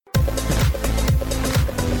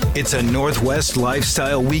It's a Northwest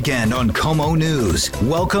lifestyle weekend on KOMO News.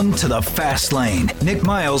 Welcome to the Fast Lane. Nick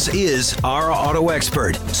Miles is our auto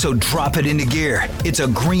expert, so drop it into gear. It's a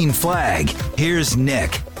green flag. Here's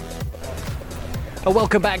Nick.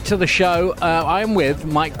 Welcome back to the show. I'm with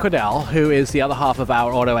Mike Cordell, who is the other half of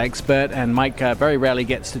our auto expert, and Mike very rarely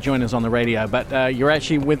gets to join us on the radio, but you're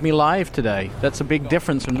actually with me live today. That's a big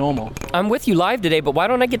difference from normal. I'm with you live today, but why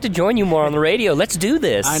don't I get to join you more on the radio? Let's do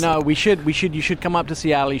this. I know, you should come up to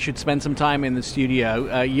Seattle. You should spend some time in the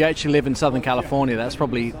studio. You actually live in Southern California.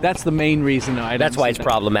 That's the main reason I don't. That's why it's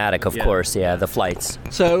problematic, of course, the flights.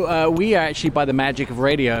 So we actually, by the magic of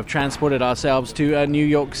radio, have transported ourselves to New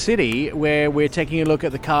York City, where we're taking a look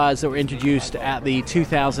at the cars that were introduced at the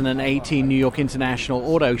 2018 New York International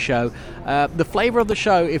Auto Show. The flavor of the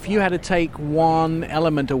show, if you had to take one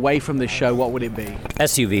element away from this show, what would it be?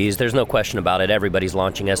 SUVs, there's no question about it. Everybody's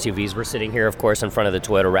launching SUVs. We're sitting here, of course, in front of the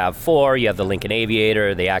Toyota RAV4. You have the Lincoln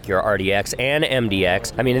Aviator, the Acura RDX, and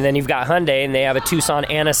MDX. I mean, and then you've got Hyundai, and they have a Tucson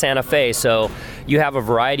and a Santa Fe. So you have a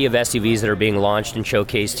variety of SUVs that are being launched and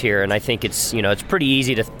showcased here, and I think it's pretty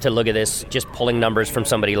easy to look at this just pulling numbers from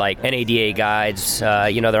somebody like NADA Guides.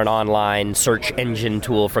 They're an online search engine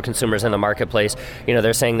tool for consumers in the marketplace.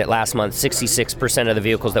 They're saying that last month 66% of the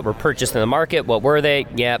vehicles that were purchased in the market, what were they?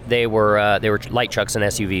 Yeah, they were light trucks and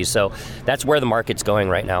SUVs. So that's where the market's going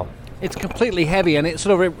right now. It's completely heavy, and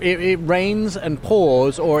it rains and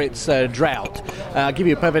pours, or it's drought. I'll give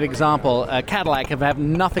you a perfect example. Cadillac have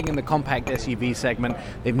nothing in the compact SUV segment.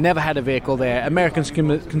 They've never had a vehicle there. American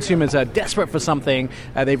consumers are desperate for something.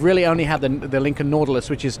 They've really only had the Lincoln Nautilus,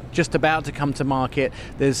 which is just about to come to market.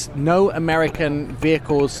 There's no American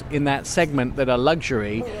vehicles in that segment that are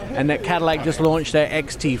luxury, and that Cadillac just launched their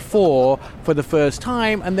XT4 for the first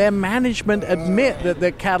time, and their management admit that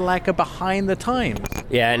the Cadillac are behind the times.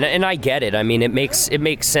 Yeah, and I get it. I mean, it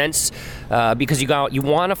makes sense because you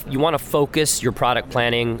want to focus your product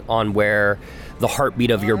planning on where the heartbeat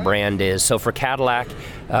of your brand is. So for Cadillac,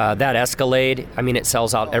 that Escalade, I mean, it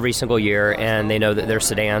sells out every single year, and they know that their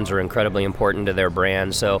sedans are incredibly important to their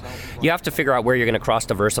brand. So you have to figure out where you're going to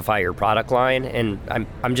cross-diversify your product line, and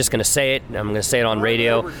I'm just going to say it. I'm going to say it on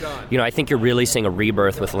radio. I think you're really seeing a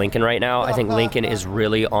rebirth with Lincoln right now. I think Lincoln is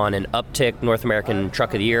really on an uptick. North American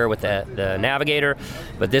Truck of the Year with the Navigator,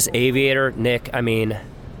 but this Aviator, Nick, I mean,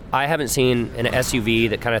 I haven't seen an SUV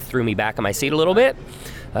that kind of threw me back in my seat a little bit.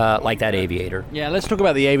 Like that Aviator. Yeah, let's talk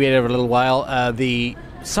about the Aviator for a little while.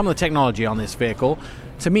 Some of the technology on this vehicle,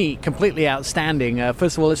 to me, completely outstanding.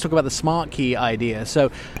 First of all, let's talk about the smart key idea. So,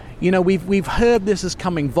 we've heard this is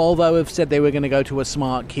coming. Volvo have said they were going to go to a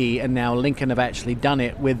smart key, and now Lincoln have actually done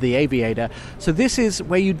it with the Aviator. So this is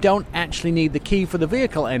where you don't actually need the key for the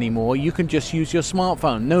vehicle anymore. You can just use your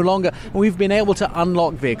smartphone. No longer, we've been able to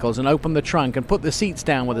unlock vehicles and open the trunk and put the seats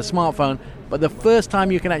down with a smartphone, but the first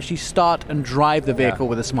time you can actually start and drive the vehicle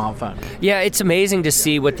with a smartphone. Yeah, it's amazing to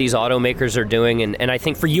see what these automakers are doing, and I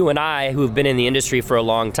think for you and I, who have been in the industry for a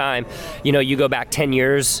long time, you go back 10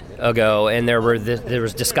 years ago, and there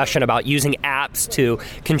was discussion about using apps to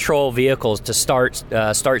control vehicles, to start,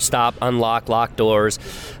 stop, unlock, lock doors,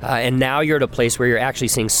 and now you're at a place where you're actually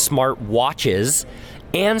seeing smart watches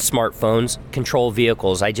and smartphones control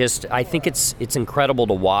vehicles. I think it's incredible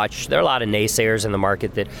to watch. There are a lot of naysayers in the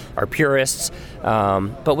market that are purists,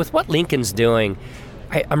 but with what Lincoln's doing,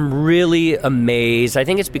 I'm really amazed. I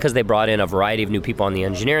think it's because they brought in a variety of new people on the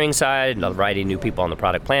engineering side and a variety of new people on the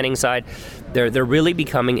product planning side. They're really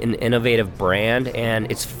becoming an innovative brand,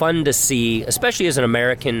 and it's fun to see, especially as an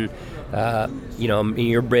American.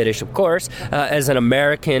 You're British, of course. As an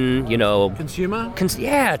American, consumer.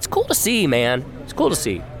 Yeah, it's cool to see, man. It's cool to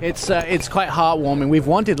see. It's quite heartwarming. We've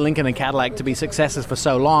wanted Lincoln and Cadillac to be successes for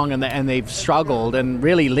so long, and they've struggled. And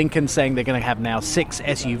really, Lincoln's saying they're going to have now 6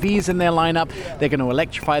 SUVs in their lineup. They're going to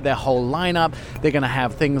electrify their whole lineup. They're going to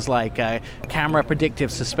have things like camera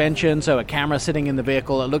predictive suspension, so a camera sitting in the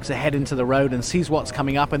vehicle that looks ahead into the road and sees what's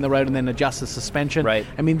coming up in the road and then adjusts the suspension. Right.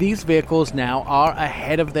 I mean, these vehicles now are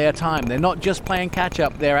ahead of their time. They're not just playing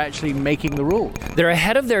catch-up. They're actually making the rules. They're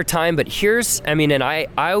ahead of their time, but I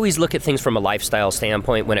always look at things from a lifestyle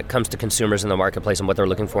standpoint when it comes to consumers in the marketplace and what they're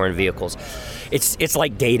looking for in vehicles. It's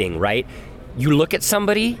like dating, right? You look at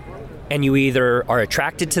somebody and you either are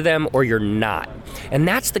attracted to them or you're not. And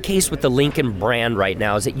that's the case with the Lincoln brand right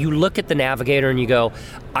now, is that you look at the Navigator and you go,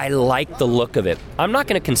 I like the look of it. I'm not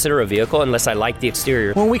going to consider a vehicle unless I like the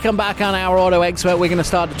exterior. When we come back on Our Auto Expert, we're going to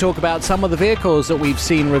start to talk about some of the vehicles that we've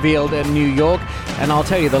seen revealed in New York. And I'll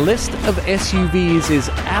tell you, the list of SUVs is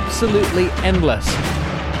absolutely endless.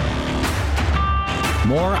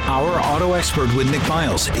 More Our Auto Expert with Nick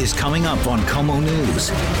Miles is coming up on KOMO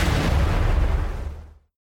News.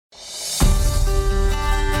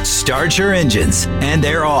 Start your engines, and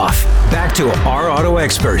they're off. Back to our auto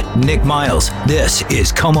expert, Nick Miles. This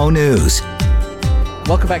is KOMO News.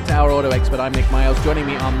 Welcome back to Our Auto Expert. I'm Nick Miles. Joining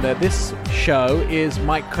me on this show is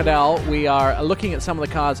Mike Caudill. We are looking at some of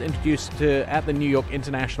the cars introduced at the New York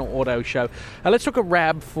International Auto Show. Let's look at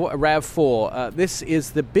RAV4. This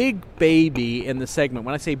is the big baby in the segment.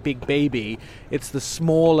 When I say big baby, it's the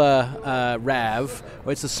smaller RAV,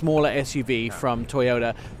 or it's the smaller SUV from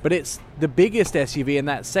Toyota, but it's the biggest SUV in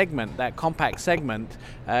that segment, that compact segment.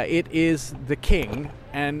 It is the king,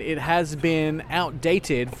 and it has been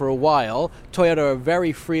outdated for a while. Toyota are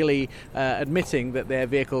very freely admitting that their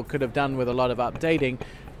vehicle could have done with a lot of updating.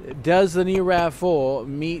 Does the new RAV4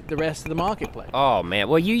 meet the rest of the marketplace? Oh man,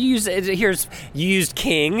 well you used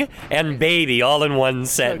king and baby all in one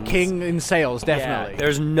sentence. King in sales, definitely. Yeah,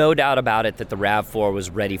 there's no doubt about it that the RAV4 was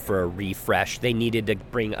ready for a refresh. They needed to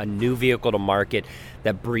bring a new vehicle to market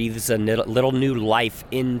that breathes a little new life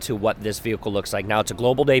into what this vehicle looks like. Now, it's a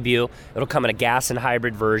global debut. It'll come in a gas and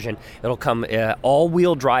hybrid version. It'll come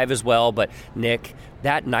all-wheel drive as well. But, Nick,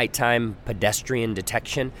 that nighttime pedestrian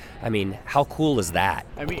detection, I mean, how cool is that?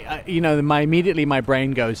 I mean, immediately my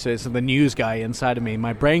brain goes to, so the news guy inside of me,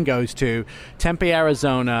 my brain goes to Tempe,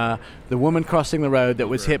 Arizona, the woman crossing the road that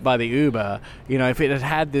was hit by the Uber. If it had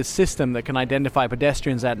had this system that can identify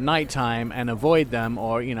pedestrians at nighttime and avoid them,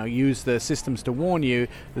 or, use the systems to warn you,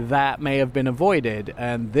 that may have been avoided.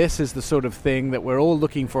 And this is the sort of thing that we're all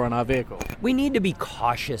looking for in our vehicle. We need to be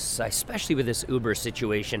cautious, especially with this Uber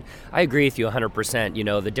situation. I agree with you 100%.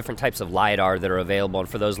 The different types of LiDAR that are available. And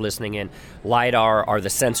for those listening in, LiDAR are the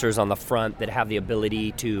sensors on the front that have the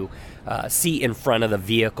ability to see in front of the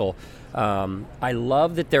vehicle. I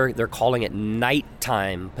love that they're calling it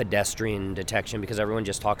nighttime pedestrian detection, because everyone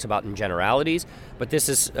just talks about in generalities, but this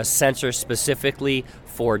is a sensor specifically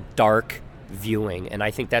for dark viewing, and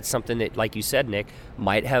I think that's something that, like you said, Nick,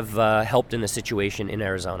 might have helped in the situation in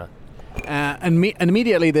Arizona. And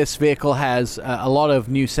immediately this vehicle has a lot of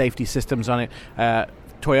new safety systems on it.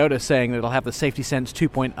 Toyota saying that it'll have the Safety Sense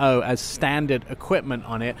 2.0 as standard equipment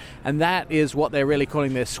on it, and that is what they're really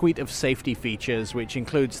calling their suite of safety features, which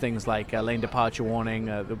includes things like lane departure warning,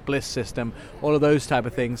 the BLIS system, all of those type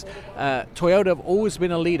of things. Toyota have always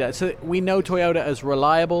been a leader, so we know Toyota as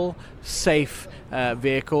reliable, safe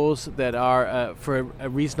vehicles that are for a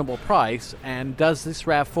reasonable price. And does this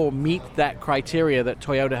RAV4 meet that criteria that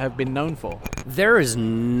Toyota have been known for? There is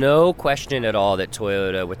no question at all that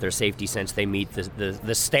Toyota, with their Safety Sense, they meet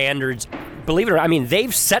the standards. Believe it or not,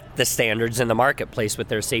 they've set the standards in the marketplace with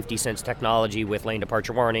their Safety Sense technology, with lane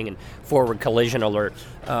departure warning and forward collision alert.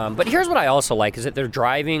 But here's what I also like, is that they're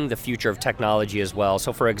driving the future of technology as well.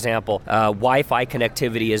 So, for example, Wi-Fi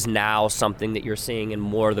connectivity is now something that you're seeing in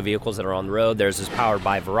more of the vehicles that are on the road. Theirs is powered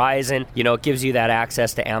by Verizon. It gives you that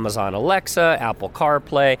access to Amazon Alexa, Apple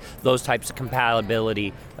CarPlay, those types of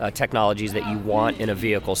compatibility technologies that you want in a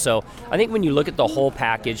vehicle. So I think when you look at the whole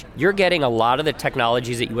package, you're getting a lot of the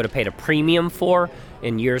technologies that you would have paid a premium for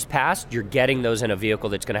in years past. You're getting those in a vehicle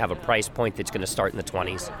that's going to have a price point that's going to start in the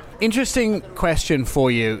 20s. Interesting question for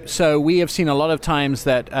you. So we have seen a lot of times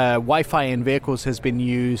that Wi-Fi in vehicles has been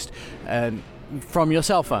used from your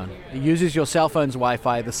cell phone. It uses your cell phone's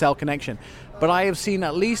Wi-Fi, the cell connection. But I have seen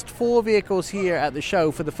at least 4 vehicles here at the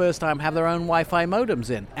show for the first time have their own Wi-Fi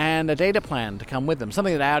modems in and a data plan to come with them,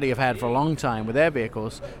 something that Audi have had for a long time with their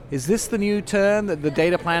vehicles. Is this the new turn, that the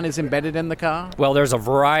data plan is embedded in the car? Well, there's a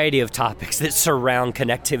variety of topics that surround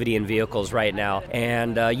connectivity in vehicles right now.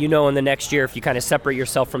 And in the next year, if you kind of separate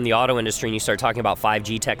yourself from the auto industry and you start talking about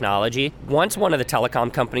 5G technology, once one of the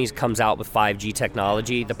telecom companies comes out with 5G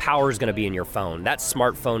technology, the power is going to be in your phone. That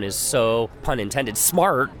smartphone is so, pun intended,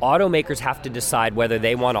 smart. Automakers have to decide whether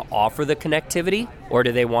they want to offer the connectivity, or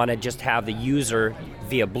do they want to just have the user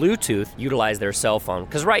via Bluetooth utilize their cell phone.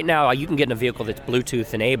 Because right now you can get in a vehicle that's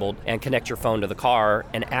Bluetooth enabled and connect your phone to the car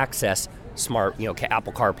and access smart,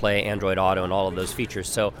 Apple CarPlay, Android Auto, and all of those features.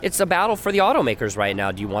 So it's a battle for the automakers right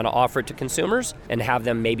now. Do you want to offer it to consumers and have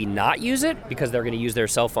them maybe not use it because they're going to use their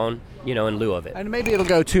cell phone, in lieu of it? And maybe it'll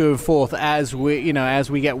go to and forth as we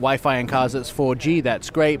get Wi-Fi in cars that's 4G. That's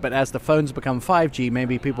great, but as the phones become 5G,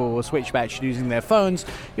 maybe people will switch back to using their phones,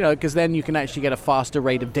 because then you can actually get a faster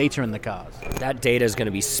rate of data in the cars. That data is going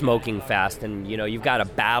to be smoking fast, and you've got a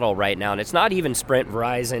battle right now, and it's not even Sprint,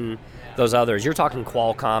 Verizon, those others. You're talking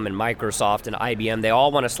Qualcomm and Microsoft and IBM. They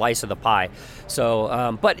all want a slice of the pie.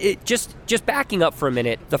 So, but it just backing up for a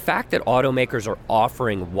minute, the fact that automakers are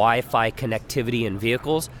offering Wi-Fi connectivity in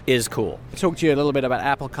vehicles is cool. I'll talk to you a little bit about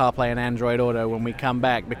Apple CarPlay and Android Auto when we come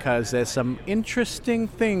back, because there's some interesting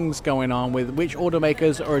things going on with which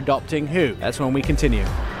automakers are adopting who. That's when we continue.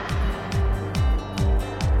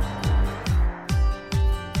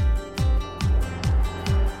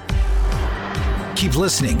 Keep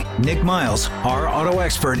listening. Nick Miles, our auto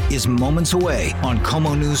expert, is moments away on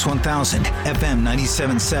Como News 1000, FM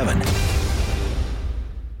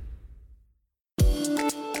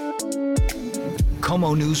 97.7.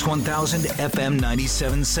 Como News 1000, FM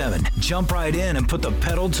 97.7. Jump right in and put the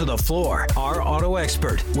pedal to the floor. Our auto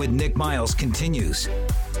expert with Nick Miles continues.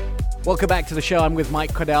 Welcome back to the show. I'm with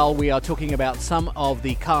Mike Caudill. We are talking about some of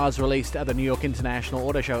the cars released at the New York International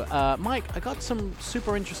Auto Show. Mike, I got some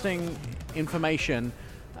super interesting information.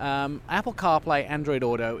 Apple CarPlay Android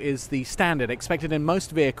Auto is the standard expected in most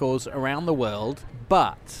vehicles around the world,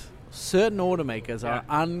 but certain automakers are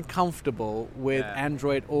uncomfortable with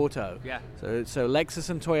Android Auto. So Lexus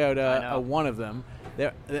and Toyota are one of them.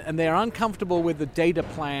 They're uncomfortable with the data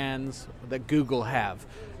plans that Google have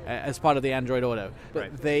as part of the Android Auto.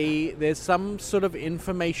 But there's some sort of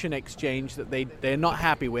information exchange that they're not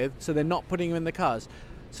happy with, so they're not putting them in the cars.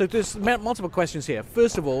 So there's multiple questions here.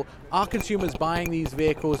 First of all, are consumers buying these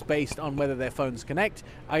vehicles based on whether their phones connect?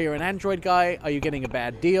 Are you an Android guy? Are you getting a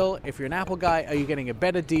bad deal? If you're an Apple guy, are you getting a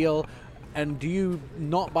better deal? And do you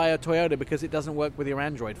not buy a Toyota because it doesn't work with your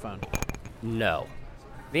Android phone? No.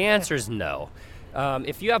 The answer is no.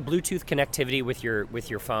 If you have Bluetooth connectivity with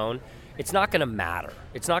your phone, it's not going to matter.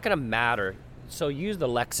 It's not going to matter. So use the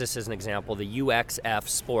Lexus as an example, the UXF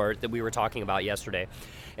Sport that we were talking about yesterday.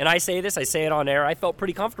 And I say it on air, I felt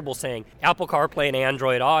pretty comfortable saying Apple CarPlay and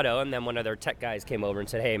Android Auto, and then one of their tech guys came over and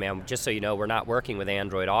said, hey man, just so you know, we're not working with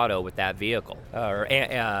Android Auto with that vehicle, or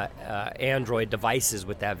Android devices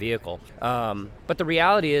with that vehicle. But the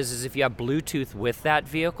reality is if you have Bluetooth with that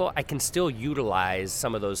vehicle, I can still utilize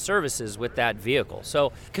some of those services with that vehicle.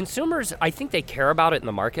 So consumers, I think they care about it in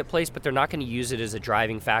the marketplace, but they're not going to use it as a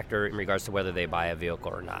driving factor in regards to whether they buy a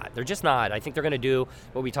vehicle or not. They're just not. I think they're going to do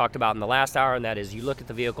what we talked about in the last hour, and that is you look at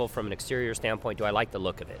the vehicle from an exterior standpoint. Do I like the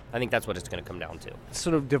look of it? I think that's what it's going to come down to. It's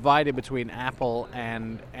sort of divided between Apple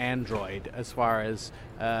and Android as far as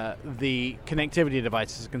the connectivity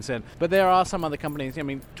devices are concerned. But there are some other companies. I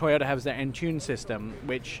mean, Toyota has their Entune system,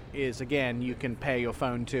 which is, again, you can pair your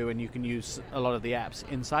phone to and you can use a lot of the apps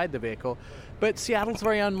inside the vehicle. But Seattle's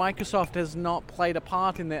very own Microsoft has not played a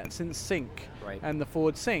part in that since Sync and the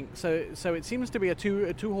Ford Sync. So it seems to be a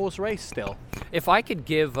two-horse race still. If I could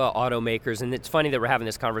give automakers, and it's funny that we're having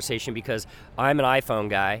this conversation because I'm an iPhone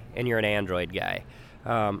guy and you're an Android guy.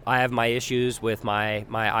 I have my issues with my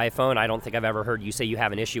iPhone. I don't think I've ever heard you say you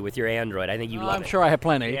have an issue with your Android. I think you love it. I'm sure I have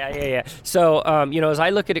plenty. Yeah. So, as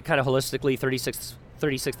I look at it kind of holistically,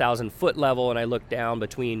 36,000 foot level, and I look down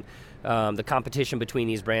between the competition between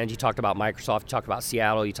these brands. You talked about Microsoft, you talked about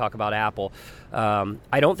Seattle, you talk about Apple.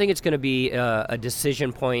 I don't think it's going to be a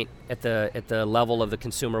decision point at the level of the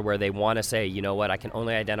consumer where they want to say, you know what, I can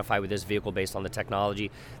only identify with this vehicle based on the technology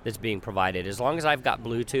that's being provided. As long as I've got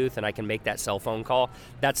Bluetooth and I can make that cell phone call,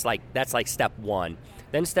 that's like step one.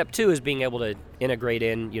 Then step two is being able to integrate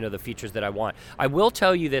in, the features that I want. I will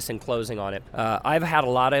tell you this in closing on it. I've had a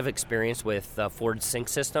lot of experience with Ford Sync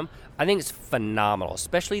system. I think it's phenomenal,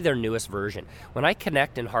 especially their newest version. When I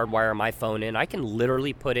connect and hardwire my phone in, I can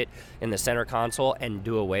literally put it in the center console and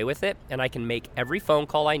do away with it, and I can make every phone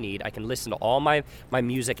call I need. I can listen to all my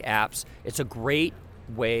music apps. It's a great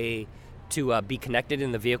way to be connected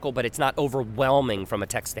in the vehicle, but it's not overwhelming from a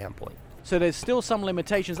tech standpoint. So there's still some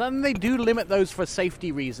limitations, and they do limit those for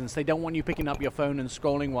safety reasons. They don't want you picking up your phone and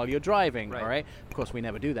scrolling while you're driving, all right? Of course, we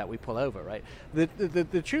never do that. We pull over, right? The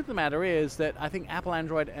truth of the matter is that I think Apple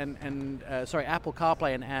Android Apple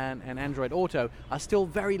CarPlay and Android Auto are still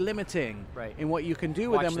very limiting in what you can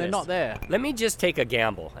do with them. They're not there. Let me just take a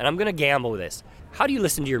gamble, and I'm going to gamble with this. How do you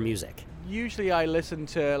listen to your music? Usually I listen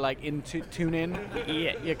to TuneIn.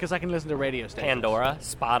 Yeah, because I can listen to radio stations. Pandora,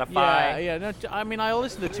 Spotify. Yeah. No, I mean, I'll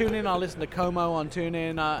listen to TuneIn. I'll listen to Como on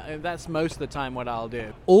TuneIn. That's most of the time what I'll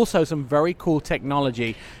do. Also, some very cool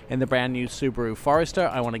technology in the brand new Subaru Forester.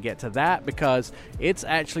 I want to get to that because it's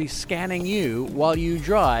actually scanning you while you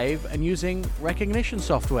drive and using recognition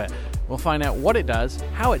software. We'll find out what it does,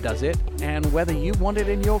 how it does it, and whether you want it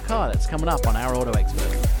in your car. That's coming up on Our Auto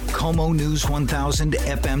Expert. Como News 1000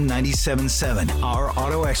 FM 97.7. Our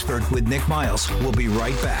Auto Expert with Nick Miles. We'll be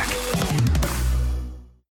right back.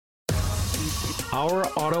 Our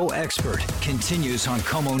Auto Expert continues on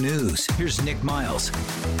Como News. Here's Nick Miles.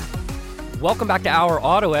 Welcome back to Our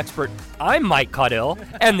Auto Expert. I'm Mike Caudill,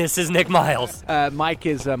 and this is Nick Miles. Mike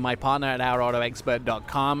is my partner at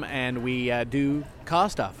OurAutoExpert.com, and we do car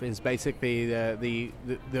stuff. Is basically the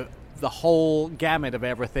the whole gamut of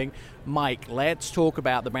everything. Mike, let's talk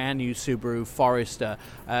about the brand new Subaru Forester.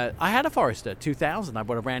 I had a Forester 2000. I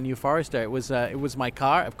bought a brand new Forester. It was my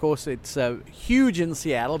car. Of course, it's huge in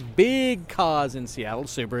Seattle. Big cars in Seattle,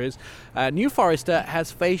 Subarus. New Forester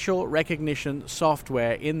has facial recognition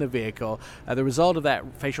software in the vehicle. The result of that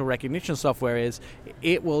facial recognition software is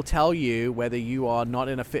it will tell you whether you are not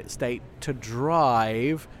in a fit state to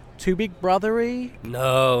drive. Too big brothery?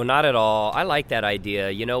 No, not at all. I like that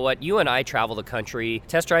idea. You know what? You and I travel the country,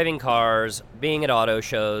 test driving cars, being at auto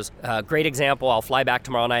shows. Great example, I'll fly back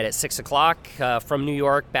tomorrow night at 6 o'clock from New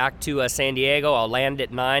York back to San Diego. I'll land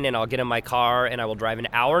at 9 and I'll get in my car and I will drive an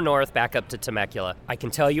hour north back up to Temecula. I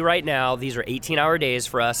can tell you right now, these are 18-hour days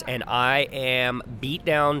for us and I am beat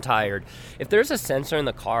down tired. If there's a sensor in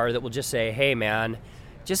the car that will just say, hey man,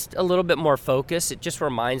 just a little bit more focus, it just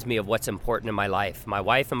reminds me of what's important in my life, my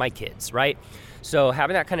wife and my kids, right? So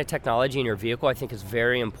having that kind of technology in your vehicle, I think, is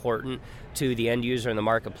very important to the end user in the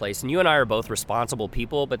marketplace. And you and I are both responsible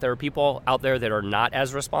people, but there are people out there that are not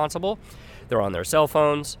as responsible. They're on their cell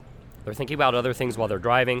phones. They're thinking about other things while they're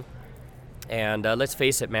driving. And let's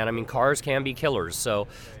face it, man, I mean, cars can be killers. So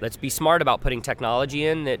let's be smart about putting technology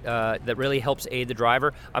in that really helps aid the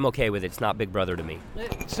driver. I'm okay with it. It's not Big Brother to me.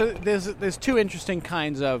 So there's two interesting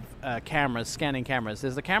kinds of cameras, scanning cameras.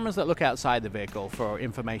 There's the cameras that look outside the vehicle for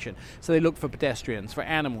information. So they look for pedestrians, for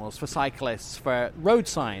animals, for cyclists, for road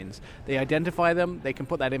signs. They identify them. They can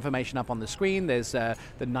put that information up on the screen. There's the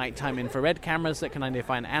nighttime infrared cameras that can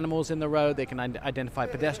identify animals in the road. They can identify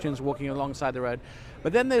pedestrians walking alongside the road.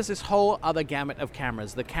 But then there's this whole other gamut of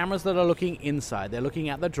cameras. The cameras that are looking inside. They're looking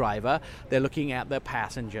at the driver. They're looking at the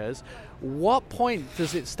passengers. What point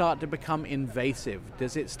does it start to become invasive?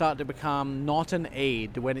 Does it start to become not an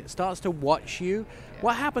aid? When it starts to watch you,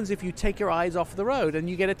 what happens if you take your eyes off the road and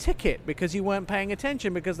you get a ticket because you weren't paying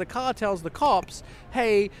attention because the car tells the cops,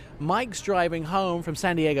 hey, Mike's driving home from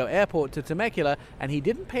San Diego Airport to Temecula and he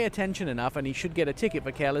didn't pay attention enough and he should get a ticket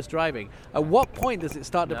for careless driving. At what point does it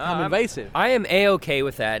start to become invasive? I am A-okay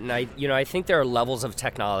with that, and I think there are levels of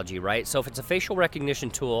technology, right? So if it's a facial recognition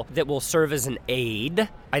tool that will serve as an aid,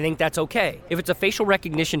 I think that's okay. If it's a facial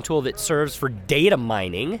recognition tool that serves for data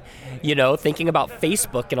mining, thinking about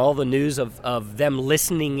Facebook and all the news of them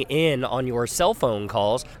listening in on your cell phone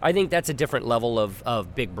calls, I think that's a different level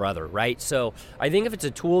of Big Brother, right? So I think if it's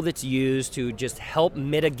a tool that's used to just help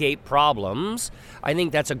mitigate problems, I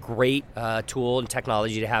think that's a great tool and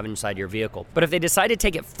technology to have inside your vehicle. But if they decide to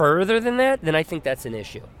take it further than that, then I think that's an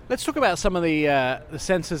issue. Let's talk about some of the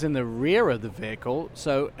sensors in the rear of the vehicle.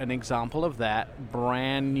 So an example of that,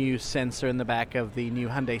 brand new sensor in the back of the new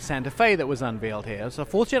Hyundai Santa Fe that was unveiled here. So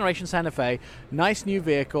fourth generation Santa Fe, nice new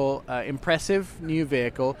vehicle, impressive new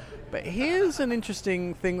vehicle. But here's an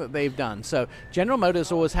interesting thing that they've done. So General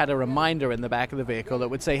Motors always had a reminder in the back of the vehicle that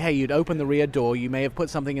would say, hey, you'd open the rear door, you may have put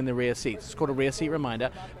something in the rear seats. It's called a rear seat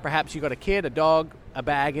reminder. Perhaps you got a kid, a dog, a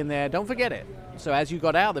bag in there, don't forget it. So as you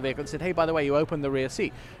got out of the vehicle, it said, hey, by the way, you opened the rear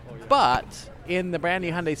seat. But in the brand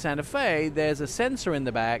new Hyundai Santa Fe, there's a sensor in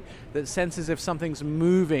the back that senses if something's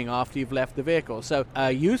moving after you've left the vehicle. So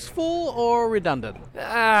useful or redundant?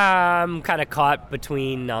 I'm kind of caught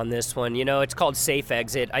between on this one. It's called Safe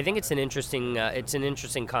Exit. I think it's an interesting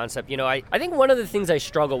concept. I think one of the things I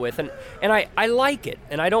struggle with, and I like it,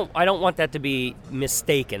 and I don't want that to be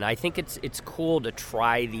mistaken. I think it's cool to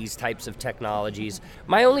try these types of technologies.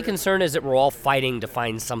 My only concern is that we're all fighting to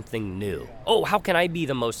find something new. Oh, how can I be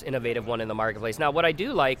the most innovative one in the marketplace? Now, what I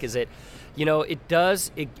do like is that,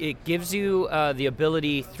 it gives you the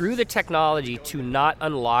ability through the technology to not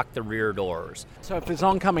unlock the rear doors. So if there's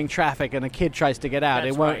oncoming traffic and a kid tries to get out,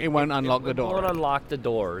 it won't unlock the door. It won't unlock the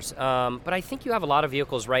doors. But I think you have a lot of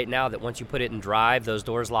vehicles right now that once you put it in drive, those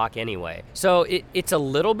doors lock anyway. So it's a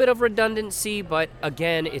little bit of redundancy, but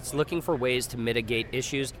again, it's looking for ways to mitigate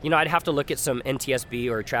issues. I'd have to look at some NTSB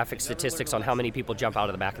or traffic statistics on how many people jump out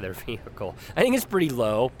of the back of their vehicle. I think it's pretty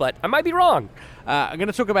low, but I might be wrong. I'm going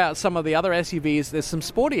to talk about some of the other SUVs. There's some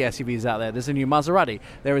sporty SUVs out there. There's a new Maserati.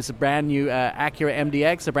 There is a brand new Acura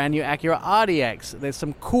MDX, a brand new Acura RDX. There's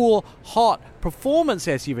some cool, hot performance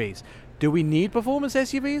SUVs. Do we need performance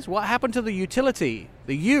SUVs? What happened to the utility?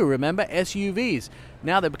 The U, remember, SUVs.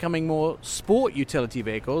 Now they're becoming more sport utility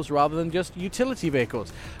vehicles rather than just utility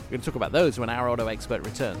vehicles. We're going to talk about those when our auto expert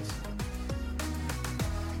returns.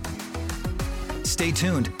 Stay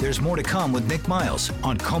tuned. There's more to come with Nick Miles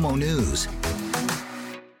on KOMO News.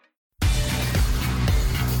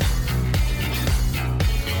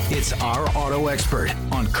 It's Our Auto Expert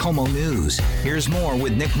on KOMO News. Here's more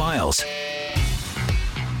with Nick Miles.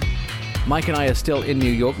 Mike and I are still in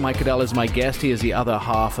New York. Mike Cadell is my guest. He is the other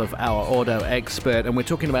half of our auto expert, and we're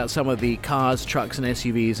talking about some of the cars, trucks, and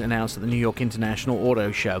SUVs announced at the New York International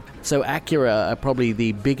Auto Show. So Acura are probably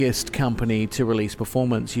the biggest company to release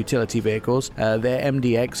performance utility vehicles. Their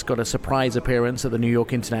MDX got a surprise appearance at the New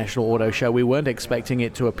York International Auto Show. We weren't expecting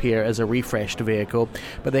it to appear as a refreshed vehicle,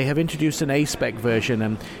 but they have introduced an A-Spec version,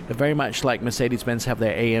 and very much like Mercedes-Benz have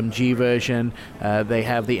their AMG version, they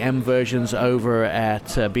have the M versions over at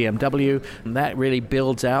BMW. And that really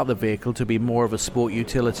builds out the vehicle to be more of a sport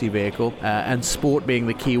utility vehicle, and sport being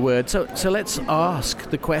the key word. So let's ask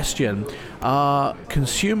the question, are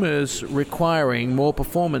consumers requiring more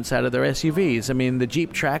performance out of their SUVs? I mean, the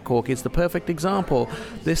Jeep Trackhawk is the perfect example.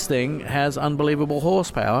 This thing has unbelievable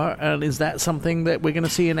horsepower, and is that something that we're going to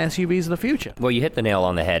see in SUVs in the future? Well, you hit the nail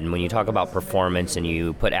on the head, and when you talk about performance and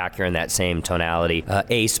you put Acura in that same tonality,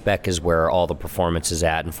 A-Spec is where all the performance is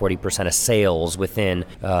at, and 40% of sales within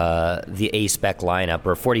the A-Spec lineup,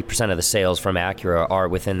 or 40% of the sales from Acura are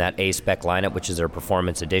within that A-Spec lineup, which is their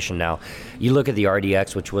performance edition. Now, you look at the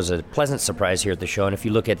RDX, which was a pleasant surprise here at the show, and if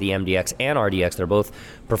you look at the MDX and RDX, they're both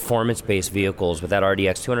performance-based vehicles with that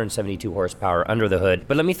RDX 272 horsepower under the hood.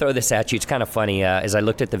 But let me throw this at you. It's kind of funny. As I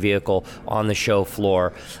looked at the vehicle on the show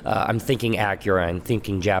floor, I'm thinking Acura, I'm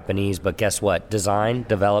thinking Japanese, but guess what? Designed,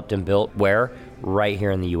 developed, and built where? Right here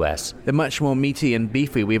in the U.S. They're much more meaty and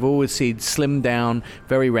beefy. We've always seen slimmed down,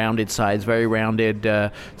 very rounded sides, very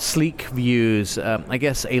rounded, sleek views. I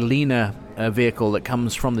guess a leaner vehicle that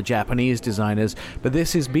comes from the Japanese designers, but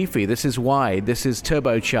this is beefy, this is wide, this is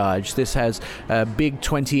turbocharged, this has big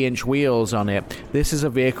 20-inch wheels on it. This is a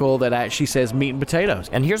vehicle that actually says meat and potatoes.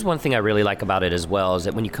 And here's one thing I really like about it as well, is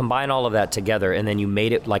that when you combine all of that together and then you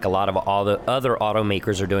made it like a lot of all the other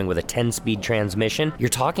automakers are doing with a 10-speed transmission, you're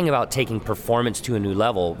talking about taking performance to a new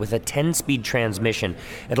level. With a 10-speed transmission,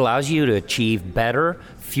 it allows you to achieve better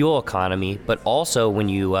fuel economy, but also when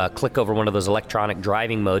you click over one of those electronic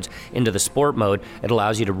driving modes into the sport mode, it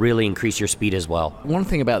allows you to really increase your speed as well. One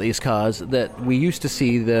thing about these cars that we used to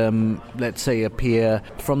see them, let's say, appear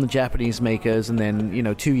from the Japanese makers, and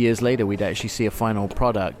then 2 years later we'd actually see a final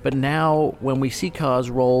product. But now when we see cars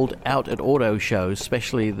rolled out at auto shows,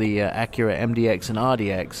 especially the Acura MDX and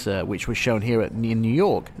RDX, which was shown here in New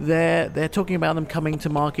York, they're talking about them coming to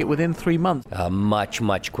market within 3 months.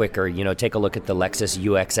 Much quicker. Take a look at the Lexus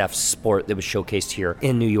UXF Sport that was showcased here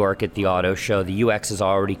in New York at the auto show. The UX has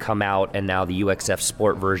already come out, and now the UXF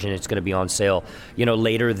Sport version is going to be on sale,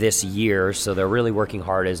 later this year. So they're really working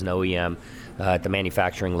hard as an OEM at the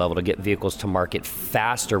manufacturing level to get vehicles to market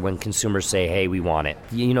faster when consumers say, hey, we want it.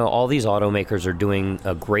 All these automakers are doing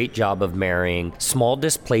a great job of marrying small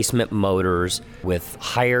displacement motors with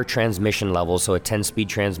higher transmission levels, so a 10-speed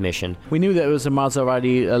transmission. We knew that it was a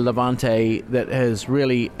Maserati Levante that has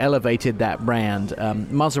really elevated that brand.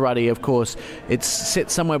 Maserati, of course, it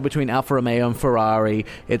sits somewhere between Alfa Romeo and Ferrari.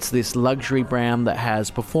 It's this luxury brand that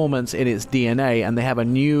has performance in its DNA, and they have a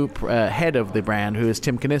new head of the brand, who is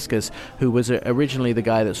Tim Kuniskis, who was originally the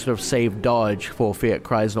guy that sort of saved Dodge for Fiat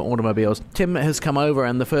Chrysler automobiles. Tim has come over,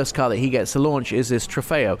 and the first car that he gets to launch is this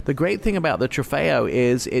Trofeo. The great thing about the Trofeo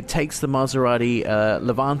is it takes the Maserati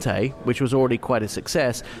Levante, which was already quite a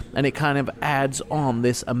success, and it kind of adds on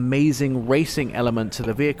this amazing racing element to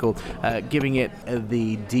the vehicle, giving it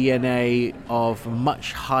the DNA of a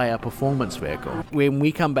much higher performance vehicle. When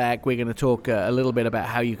we come back, we're going to talk a little bit about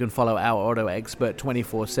how you can follow our auto expert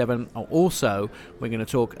 24/7. Also, we're going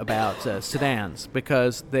to talk about sedans,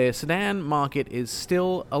 because the sedan market is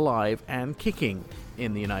still alive and kicking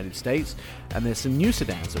in the United States, and there's some new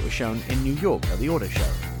sedans that were shown in New York at the auto show.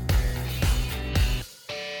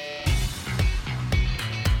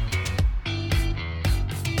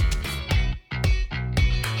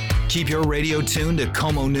 Keep your radio tuned to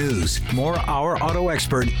Como News. More Our Auto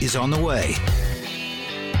Expert is on the way.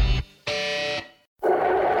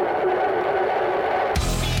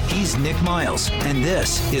 He's Nick Miles, and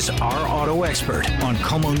this is Our Auto Expert on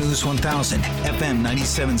Como News 1000, FM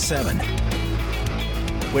 97.7.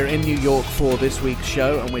 We're in New York for this week's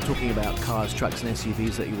show, and we're talking about cars, trucks, and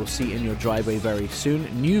SUVs that you will see in your driveway very soon.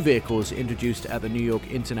 New vehicles introduced at the New York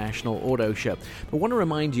International Auto Show. But I want to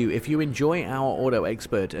remind you, if you enjoy Our Auto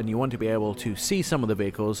Expert and you want to be able to see some of the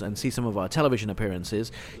vehicles and see some of our television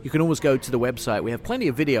appearances, you can always go to the website. We have plenty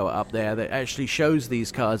of video up there that actually shows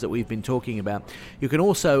these cars that we've been talking about. You can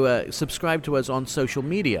also subscribe to us on social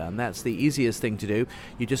media, and that's the easiest thing to do.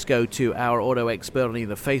 You just go to Our Auto Expert on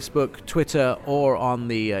either Facebook, Twitter, or on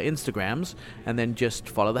the the Instagrams, and then just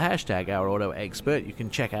follow the hashtag Our Auto Expert. You can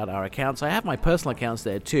check out our accounts. I have my personal accounts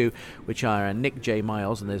there too, which are Nick J.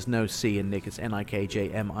 Miles, and there's no C in Nick, it's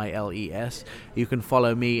NIKJMILES. You can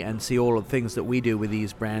follow me and see all of the things that we do with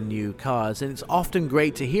these brand new cars, and it's often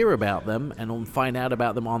great to hear about them and find out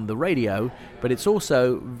about them on the radio, but it's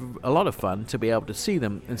also a lot of fun to be able to see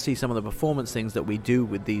them and see some of the performance things that we do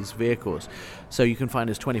with these vehicles. So you can find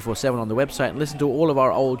us 24/7 on the website and listen to all of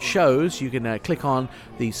our old shows. You can click on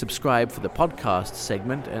the subscribe for the podcast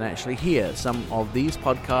segment and actually hear some of these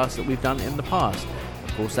podcasts that we've done in the past.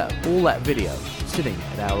 Of course, all that video sitting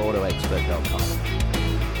at ourautoexpert.com.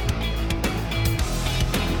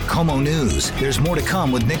 Como News. There's more to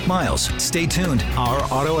come with Nick Miles. Stay tuned. Our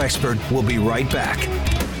Auto Expert will be right back.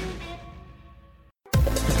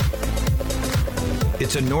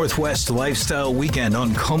 It's a Northwest lifestyle weekend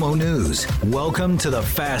on Como News. Welcome to the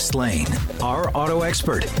Fast Lane. Our Auto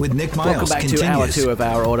Expert with Nick Miles Welcome back continues. to Hour 2 of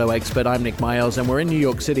Our Auto Expert. I'm Nick Miles, and we're in New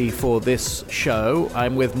York City for this show.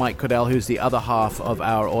 I'm with Mike Cordell, who's the other half of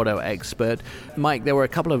Our Auto Expert. Mike, there were a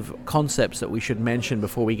couple of concepts that we should mention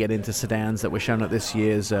before we get into sedans that were shown at this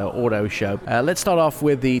year's auto show. Let's start off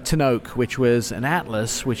with the Tonneau, which was an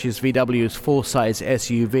Atlas, which is VW's full-size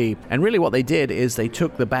SUV. And really what they did is they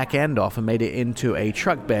took the back end off and made it into a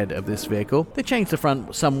truck bed of this vehicle. They changed the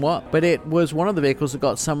front somewhat, but it was one of the vehicles that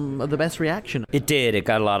got some of the best reaction. It did. It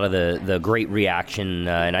got a lot of the great reaction,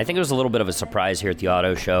 and I think it was a little bit of a surprise here at the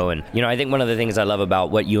auto show. And, I think one of the things I love about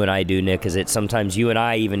what you and I do, Nick, is that sometimes you and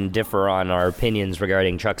I even differ on our opinions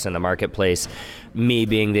regarding trucks in the marketplace. Me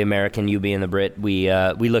being the American, you being the Brit, we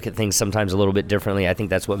look at things sometimes a little bit differently. I think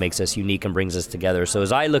that's what makes us unique and brings us together. So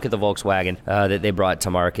as I look at the Volkswagen that they brought to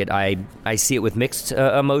market, I see it with mixed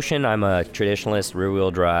emotion. I'm a traditionalist,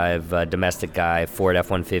 rear-wheel drive, domestic guy, Ford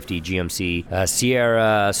F-150, GMC,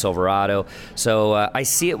 Sierra, Silverado. So I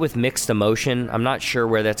see it with mixed emotion. I'm not sure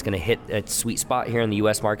where that's going to hit a sweet spot here in the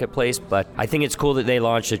U.S. marketplace, but I think it's cool that they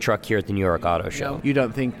launched a truck here at the New York Auto Show. You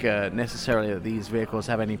don't think necessarily that these vehicles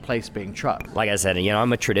have any place being trucked? Like I said,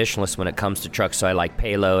 I'm a traditionalist when it comes to trucks, so I like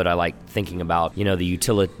payload. I like thinking about, the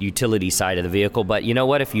utility side of the vehicle. But you know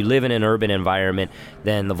what? If you live in an urban environment,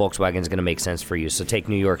 then the Volkswagen is going to make sense for you. So take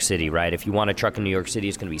New York City, right? If you want a truck in New York City,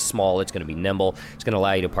 it's going to be small, it's going to be nimble, it's going to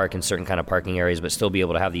allow you to park in certain kind of parking areas, but still be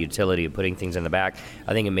able to have the utility of putting things in the back.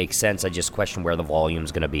 I think it makes sense. I just question where the volume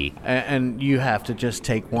is going to be. And you have to just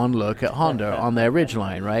take one look at Honda on their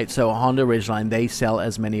Ridgeline, right? So Honda Ridgeline, they sell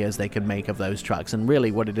as many as they can make of those trucks. And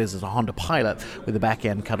really what it is a Honda Pilot with the back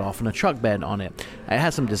end cut off and a truck bed on it. It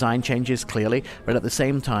has some design changes, clearly, but at the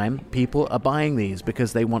same time, people are buying these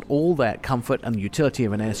because they want all that comfort and utility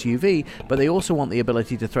of an SUV, but they also want the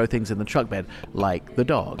ability to throw things in the truck bed, like the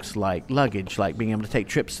dogs, like luggage, like being able to take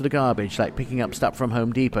trips to the garbage, like picking up stuff from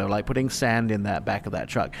Home Depot, like putting sand in that back of that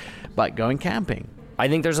truck, like going camping. I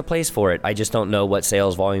think there's a place for it. I just don't know what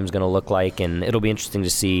sales volume is going to look like, and it'll be interesting to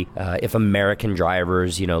see if American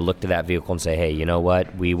drivers, look to that vehicle and say, hey, you know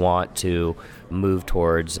what, we want to move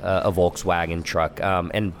towards a Volkswagen truck.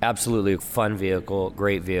 And absolutely a fun vehicle,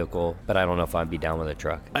 great vehicle, but I don't know if I'd be down with a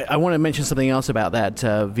truck. I want to mention something else about that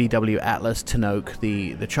VW Atlas Tonneau,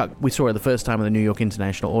 the truck we saw it the first time at the New York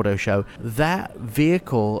International Auto Show. That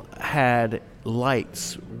vehicle had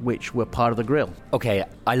lights which were part of the grille. Okay,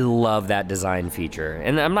 I love that design feature.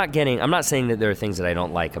 And I'm not saying that there are things that I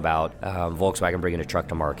don't like about Volkswagen bringing a truck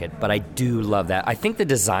to market, but I do love that. I think the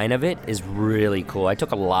design of it is really cool. I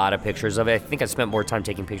took a lot of pictures of it. I think I spent more time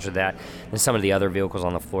taking pictures of that than some of the other vehicles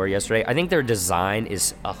on the floor yesterday. I think their design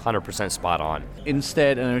is 100% spot on.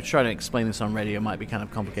 Instead, and I'm trying to explain this on radio, it might be kind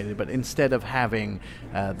of complicated, but instead of having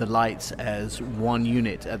the lights as one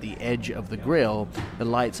unit at the edge of the grille, the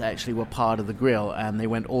lights actually were part of the grille, and they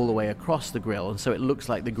went all the way across the grille, and so it looks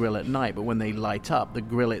like the grille at night, but when they light up, the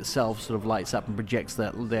grille itself sort of lights up and projects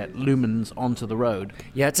that lumens onto the road.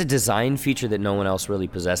 Yeah, it's a design feature that no one else really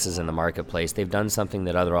possesses in the marketplace. They've done something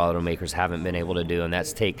that other automakers haven't been able to do, and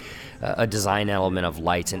that's take a design element of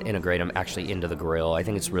lights and integrate them actually into the grille. I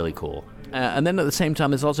think it's really cool. And then at the same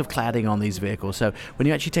time, there's lots of cladding on these vehicles. So when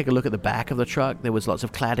you actually take a look at the back of the truck, there was lots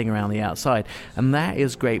of cladding around the outside. And that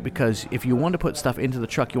is great because if you want to put stuff into the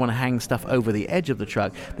truck, you want to hang stuff over the edge of the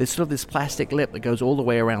truck, there's sort of this plastic lip that goes all the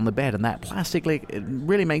way around the bed. And that plastic lip, it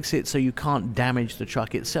really makes it so you can't damage the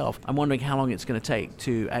truck itself. I'm wondering how long it's going to take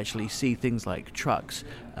to actually see things like trucks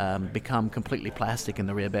become completely plastic in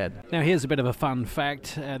the rear bed. Now, here's a bit of a fun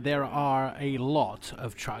fact. There are a lot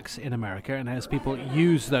of trucks in America, and as people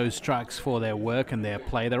use those trucks for their work and their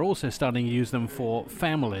play, they're also starting to use them for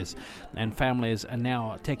families, and families are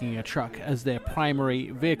now taking a truck as their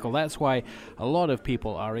primary vehicle. That's why a lot of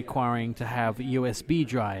people are requiring to have USB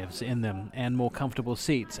drives in them, and more comfortable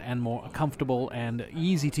seats, and more comfortable and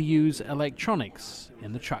easy to use electronics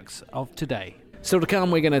in the trucks of today. Still to come,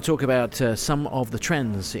 we're going to talk about some of the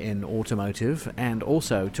trends in automotive, and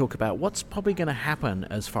also talk about what's probably going to happen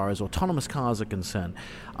as far as autonomous cars are concerned.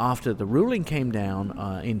 After the ruling came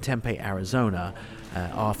down in Tempe, Arizona,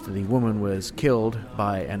 after the woman was killed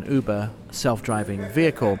by an Uber self-driving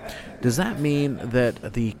vehicle, does that mean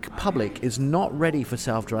that the public is not ready for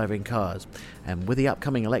self-driving cars? And with the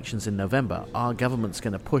upcoming elections in November, are governments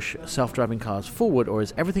going to push self-driving cars forward, or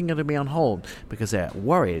is everything going to be on hold because they're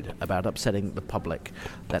worried about upsetting the public?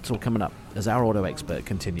 That's all coming up as our auto expert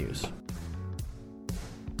continues.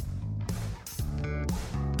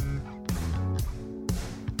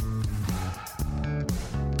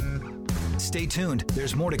 Stay tuned.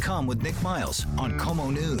 There's more to come with Nick Miles on Como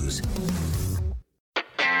News.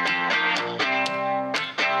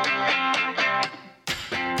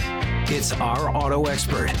 It's our auto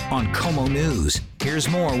expert on Como News. Here's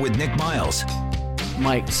more with Nick Miles.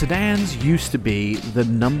 Mike, sedans used to be the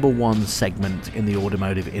number one segment in the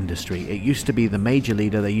automotive industry. It used to be the major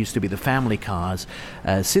leader. They used to be the family cars.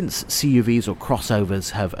 Since CUVs or crossovers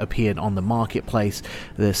have appeared on the marketplace,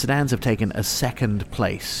 the sedans have taken a second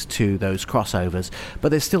place to those crossovers, but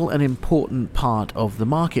they're still an important part of the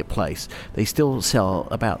marketplace. They still sell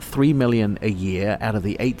about 3 million a year out of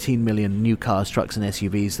the 18 million new cars, trucks, and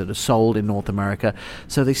SUVs that are sold in North America,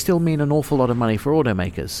 so they still mean an awful lot of money for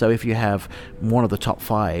automakers. So if you have one of the top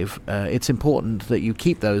five, it's important that you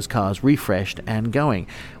keep those cars refreshed and going.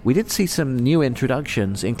 We did see some new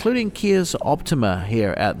introductions, including Kia's Optima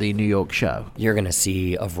here at the New York show. You're going to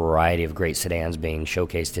see a variety of great sedans being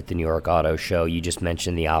showcased at the New York Auto Show. You just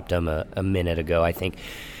mentioned the Optima a minute ago. I think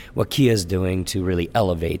what Kia is doing to really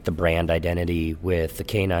elevate the brand identity with the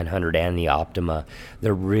K900 and the Optima,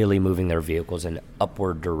 they're really moving their vehicles in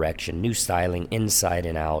upward direction, new styling inside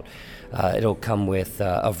and out. It'll come with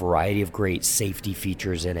a variety of great safety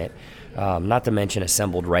features in it, not to mention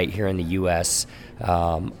assembled right here in the U.S.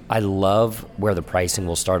 I love where the pricing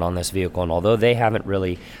will start on this vehicle, and although they haven't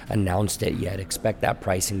really announced it yet, expect that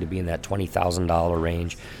pricing to be in that $20,000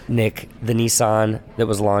 range. Nick, the Nissan that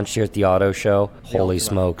was launched here at the auto show, holy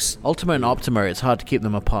smokes. Ultima and Optima, it's hard to keep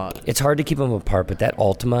them apart. It's hard to keep them apart, but that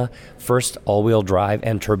Ultima, first all-wheel drive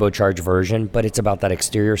and turbocharged version, but it's about that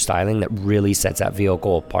exterior styling that really sets that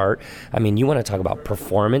vehicle apart. I mean, you want to talk about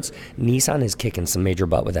performance, Nissan is kicking some major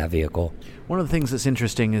butt with that vehicle. One of the things that's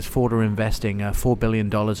interesting is Ford are investing $4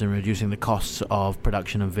 billion in reducing the costs of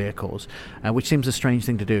production of vehicles, which seems a strange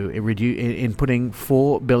thing to do, in putting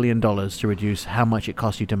 $4 billion to reduce how much it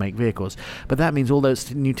costs you to make vehicles. But that means all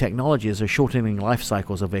those new technologies are shortening life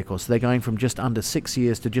cycles of vehicles. So they're going from just under 6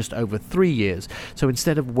 years to just over 3 years. So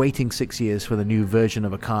instead of waiting 6 years for the new version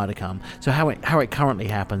of a car to come, so how it currently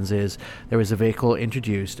happens is there is a vehicle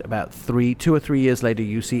introduced, about 2 or 3 years later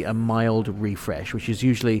you see a mild refresh, which is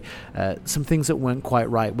usually some things that weren't quite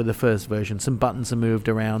right with the first version. Some buttons are moved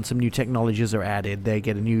around, some new technologies are added, they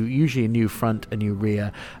get usually a new front, a new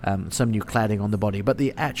rear, some new cladding on the body, but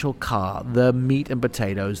the actual car, the meat and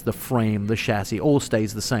potatoes, the frame, the chassis, all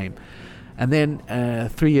stays the same. And then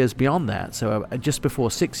 3 years beyond that, so just before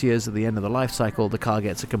 6 years at the end of the life cycle, the car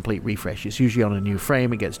gets a complete refresh. It's usually on a new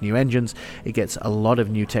frame, it gets new engines, it gets a lot of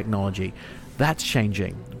new technology. That's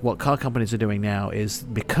changing. What car companies are doing now is,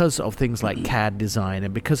 because of things like CAD design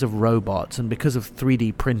and because of robots and because of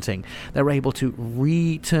 3D printing, they're able to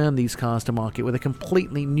return these cars to market with a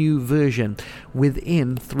completely new version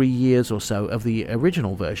within 3 years or so of the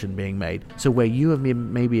original version being made. So where you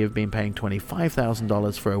maybe have been paying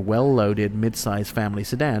 $25,000 for a well-loaded mid-size family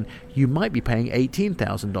sedan, you might be paying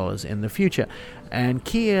 $18,000 in the future. And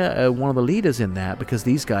Kia are one of the leaders in that, because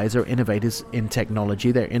these guys are innovators in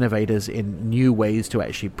technology. They're innovators in new ways to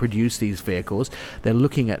actually produce these vehicles. They're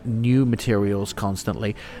looking at new materials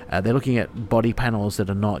constantly. They're looking at body panels that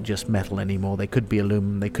are not just metal anymore. They could be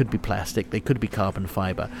aluminum, they could be plastic, they could be carbon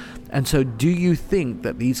fiber. And so do you think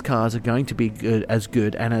that these cars are going to be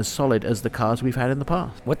good and as solid as the cars we've had in the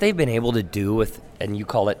past? What they've been able to do with, and you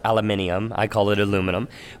call it aluminium, I call it aluminum,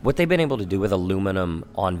 what they've been able to do with aluminum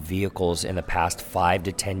on vehicles in the past 5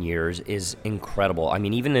 to 10 years is incredible. I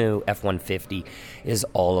mean, even the F-150 is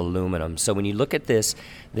all aluminum. So so when you look at this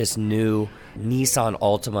new Nissan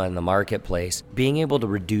Altima in the marketplace, being able to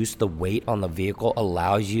reduce the weight on the vehicle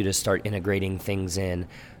allows you to start integrating things in,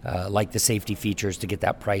 like the safety features to get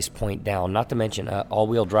that price point down. Not to mention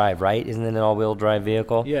all-wheel drive, right? Isn't it an all-wheel drive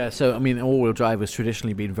vehicle? Yeah, so I mean, all-wheel drive has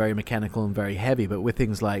traditionally been very mechanical and very heavy, but with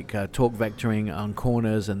things like torque vectoring on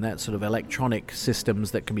corners and that sort of electronic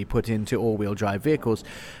systems that can be put into all-wheel drive vehicles,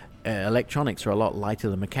 electronics are a lot lighter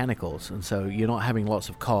than mechanicals, and so you're not having lots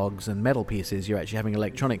of cogs and metal pieces, you're actually having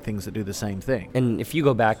electronic things that do the same thing. And if you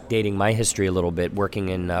go back, dating my history a little bit, working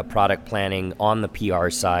in product planning on the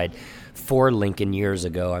PR side, for Lincoln years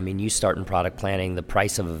ago, I mean, you start in product planning, the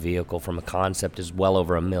price of a vehicle from a concept is well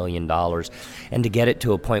over $1 million. And to get it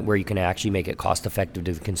to a point where you can actually make it cost effective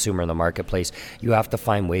to the consumer in the marketplace, you have to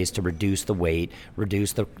find ways to reduce the weight,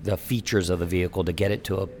 reduce the features of the vehicle to get it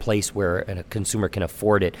to a place where a consumer can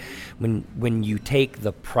afford it. When you take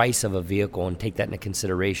the price of a vehicle and take that into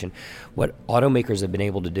consideration, what automakers have been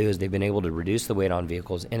able to do is they've been able to reduce the weight on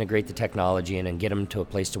vehicles, integrate the technology in, and get them to a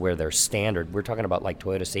place to where they're standard. We're talking about like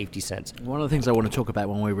Toyota Safety Sense. One of the things I want to talk about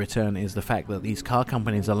when we return is the fact that these car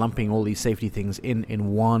companies are lumping all these safety things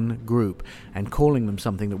in one group and calling them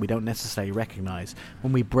something that we don't necessarily recognize.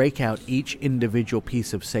 When we break out each individual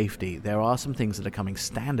piece of safety, there are some things that are coming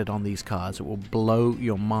standard on these cars that will blow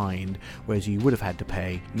your mind, whereas you would have had to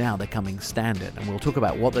pay. Now they're coming standard, and we'll talk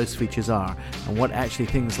about what those features are and what actually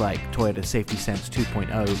things like Toyota Safety Sense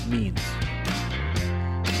 2.0 means.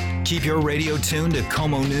 Keep your radio tuned to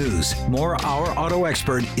Como News. More Our Auto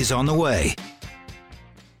Expert is on the way.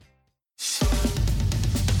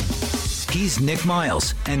 He's Nick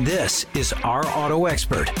Miles, and this is Our Auto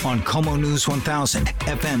Expert on Como News 1000,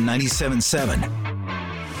 FM 97.7.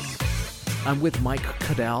 I'm with Mike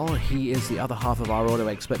Cadell. He is the other half of Our Auto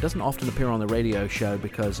Expert. Doesn't often appear on the radio show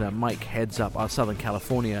because Mike heads up our Southern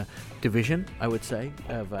California division, I would say,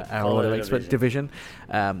 of our Auto Expert division.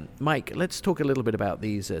 Mike, let's talk a little bit about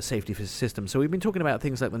these safety systems. So we've been talking about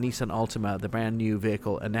things like the Nissan Altima, the brand new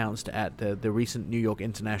vehicle announced at the recent New York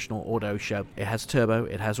International Auto Show. It has turbo,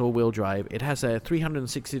 it has all-wheel drive, it has a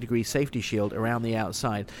 360-degree safety shield around the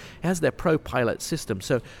outside. It has their Pro Pilot system.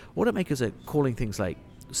 So automakers are calling things like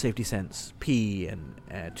Safety Sense P and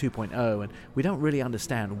 2.0, and we don't really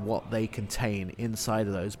understand what they contain inside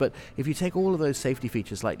of those. But if you take all of those safety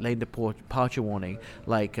features like lane departure warning,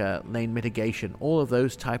 like lane mitigation, all of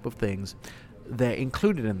those type of things, they're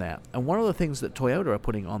included in that. And one of the things that Toyota are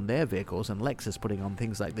putting on their vehicles, and Lexus putting on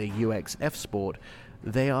things like the UX F Sport,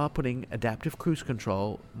 they are putting adaptive cruise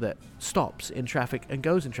control that stops in traffic and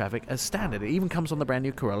goes in traffic as standard. It even comes on the brand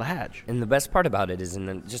new Corolla Hatch. And the best part about it is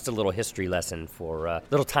just a little history lesson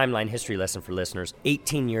little timeline history lesson for listeners.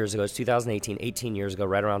 18 years ago, it's 2018, 18 years ago,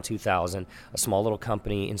 right around 2000, a small little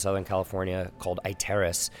company in Southern California called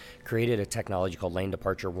Iteris created a technology called lane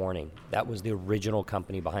departure warning. That was the original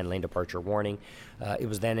company behind lane departure warning. It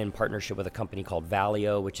was then in partnership with a company called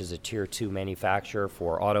Valeo, which is a tier 2 manufacturer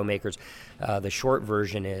for automakers. The short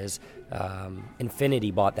version is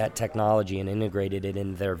Infiniti bought that technology and integrated it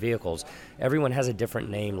into their vehicles. Everyone has a different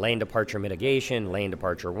name: lane departure mitigation, lane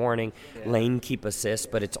departure warning, lane keep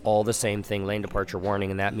assist, but it's all the same thing, lane departure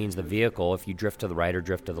warning, and that means the vehicle, if you drift to the right or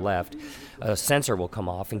drift to the left, a sensor will come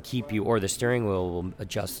off and keep you, or the steering wheel will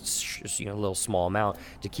adjust a little small amount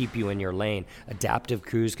to keep you in your lane. Adaptive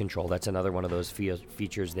cruise control, that's another one of those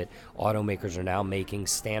features that automakers are now making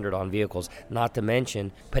standard on vehicles, not to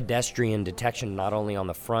mention pedestrian detection, not only on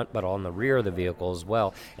the front but on the rear of the vehicle as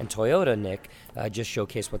well. And Toyota, Nick, just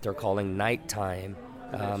showcased what they're calling nighttime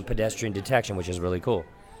pedestrian detection, which is really cool.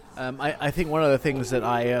 I think one of the things that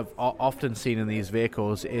I have often seen in these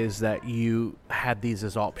vehicles is that you had these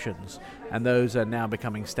as options, and those are now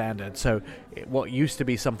becoming standard. So what used to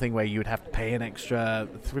be something where you would have to pay an extra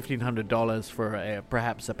 $1,500 for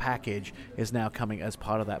perhaps a package is now coming as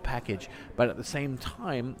part of that package. But at the same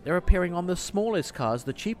time, they're appearing on the smallest cars,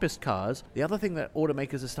 the cheapest cars. The other thing that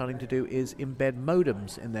automakers are starting to do is embed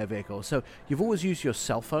modems in their vehicles. So you've always used your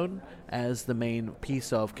cell phone as the main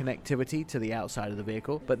piece of connectivity to the outside of the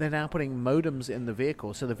vehicle, but they're now putting modems in the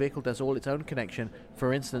vehicle, so the vehicle does all its own connection.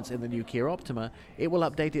 For instance, in the new Kia Optima, it will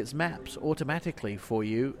update its maps automatically for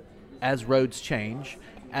you as roads change,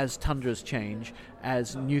 as tundras change,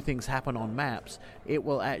 as new things happen on maps. It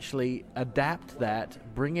will actually adapt that,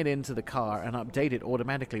 bring it into the car, and update it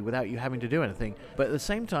automatically without you having to do anything. But at the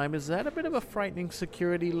same time, is that a bit of a frightening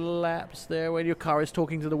security lapse there when your car is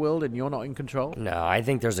talking to the world and you're not in control? No, I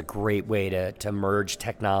think there's a great way to merge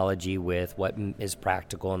technology with what is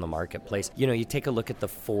practical in the marketplace. You take a look at the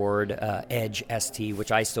Ford Edge ST,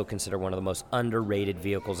 which I still consider one of the most underrated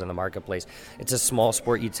vehicles in the marketplace. It's a small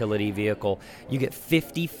sport utility vehicle. You get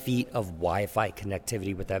 50 feet of Wi-Fi connectivity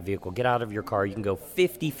connectivity with that vehicle. Get out of your car, you can go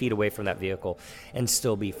 50 feet away from that vehicle and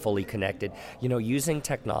still be fully connected. Using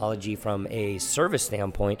technology from a service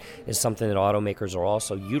standpoint is something that automakers are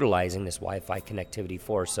also utilizing this Wi-Fi connectivity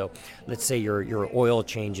for. So let's say your oil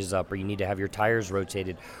changes up, or you need to have your tires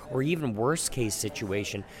rotated, or even worst case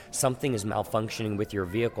situation, something is malfunctioning with your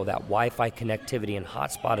vehicle. That Wi-Fi connectivity and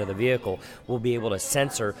hotspot of the vehicle will be able to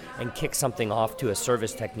sensor and kick something off to a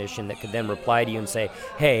service technician that could then reply to you and say,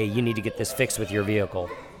 hey, you need to get this fixed with your vehicle.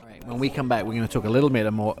 When we come back, we're going to talk a little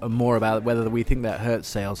bit more about whether we think that hurts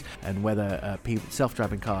sales and whether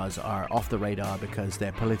self-driving cars are off the radar because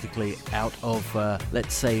they're politically out of,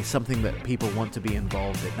 let's say, something that people want to be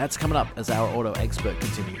involved in. That's coming up as our auto expert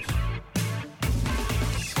continues.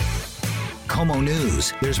 Como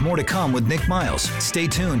News. There's more to come with Nick Miles. Stay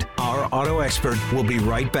tuned. Our auto expert will be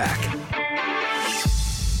right back.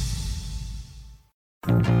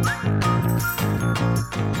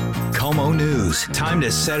 Como News. Time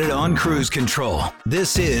to set it on cruise control.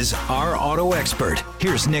 This is Our Auto Expert.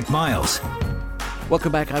 Here's Nick Miles.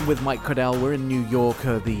 Welcome back. I'm with Mike Cordell. We're in New York,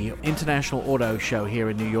 the International Auto Show here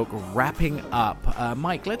in New York, wrapping up.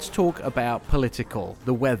 Mike, let's talk about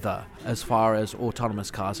the weather, as far as autonomous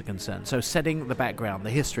cars are concerned. So setting the background, the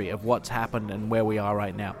history of what's happened and where we are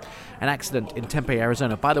right now. An accident in Tempe,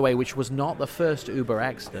 Arizona, by the way, which was not the first Uber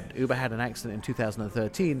accident. Uber had an accident in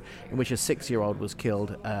 2013 in which a 6-year-old was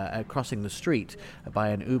killed crossing the street by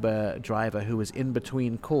an Uber driver who was in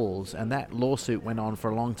between calls, and that lawsuit went on for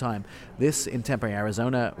a long time. This in Tempe,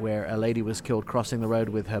 Arizona, where a lady was killed crossing the road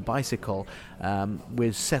with her bicycle,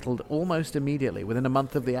 was settled almost immediately, within a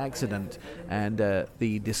month of the accident, and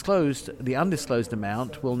the undisclosed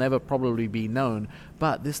amount will never probably be known,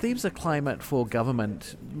 but this leaves a climate for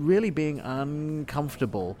government really being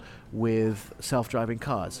uncomfortable with self-driving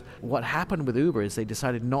cars. What happened with Uber is they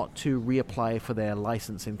decided not to reapply for their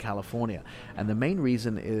license in California, and the main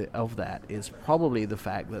reason of that is probably the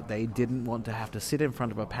fact that they didn't want to have to sit in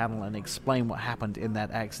front of a panel and explain what happened in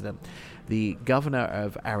that accident. The governor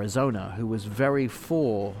of Arizona, who was very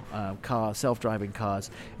for self-driving cars,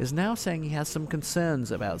 is now saying he has some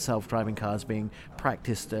concerns about self-driving cars being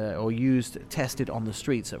practiced or tested on the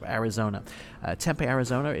streets of Arizona. Tempe,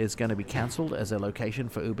 Arizona is going to be canceled as a location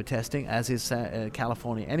for Uber testing, as is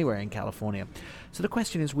California, anywhere in California. So the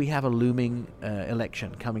question is, we have a looming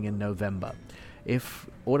election coming in November. If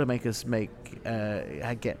automakers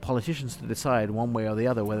get politicians to decide one way or the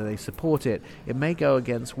other whether they support it, it may go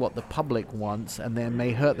against what the public wants and then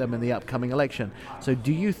may hurt them in the upcoming election. So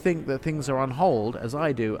do you think that things are on hold, as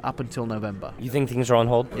I do, up until November? You think things are on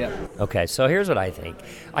hold? Yeah. Okay, so here's what I think.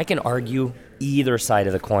 I can argue either side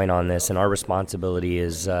of the coin on this, and our responsibility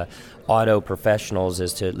as auto professionals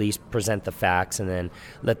is to at least present the facts and then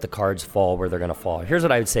let the cards fall where they're going to fall. Here's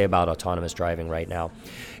what I would say about autonomous driving right now.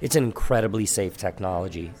 It's an incredibly safe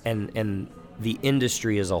technology, and the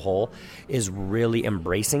industry as a whole is really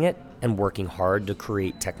embracing it and working hard to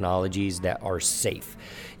create technologies that are safe.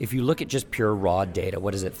 If you look at just pure raw data,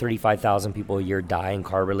 what is it, 35,000 people a year die in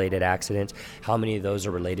car-related accidents? How many of those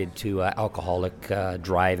are related to alcoholic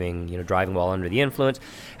driving, driving while under the influence?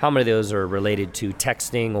 How many of those are related to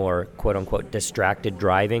texting or quote-unquote distracted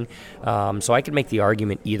driving? So I could make the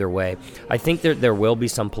argument either way. I think there will be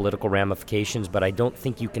some political ramifications, but I don't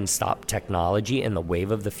think you can stop technology, and the wave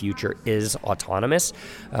of the future is autonomous.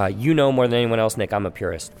 You know more than anyone else, Nick, I'm a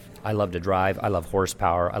purist. I love to drive. I love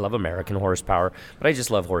horsepower. I love American horsepower, but I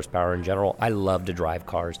just love horsepower in general. I love to drive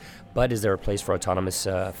cars. But is there a place for autonomous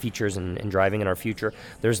features and driving in our future?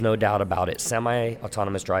 There's no doubt about it.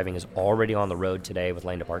 Semi-autonomous driving is already on the road today with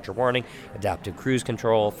lane departure warning, adaptive cruise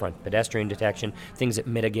control, front pedestrian detection, things that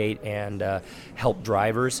mitigate and help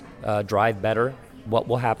drivers drive better. What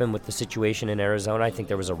will happen with the situation in Arizona? I think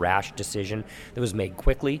there was a rash decision that was made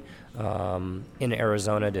quickly in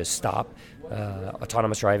Arizona to stop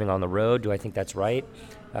autonomous driving on the road. Do I think that's right?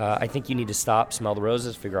 I think you need to stop, smell the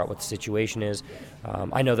roses, figure out what the situation is.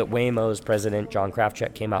 I know that Waymo's president, John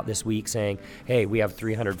Krafcik, came out this week saying, hey, we have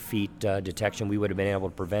 300 feet detection. We would have been able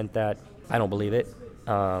to prevent that. I don't believe it.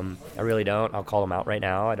 I really don't. I'll call him out right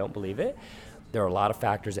now. I don't believe it. There are a lot of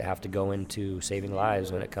factors that have to go into saving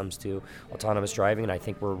lives when it comes to autonomous driving, and I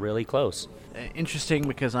think we're really close. Interesting,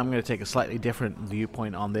 because I'm going to take a slightly different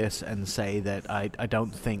viewpoint on this and say that I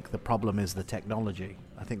don't think the problem is the technology.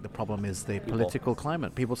 I think the problem is the political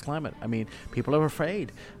climate, people's climate. I mean, people are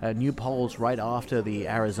afraid. New polls right after the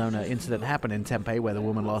Arizona incident happened in Tempe, where the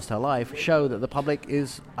woman lost her life, show that the public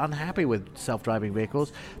is unhappy with self-driving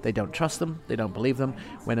vehicles. They don't trust them. They don't believe them.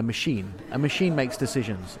 When a machine makes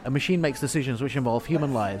decisions. A machine makes decisions which involve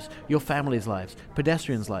human lives, your family's lives,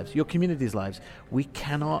 pedestrians' lives, your community's lives. We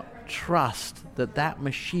cannot trust that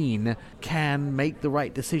machine can make the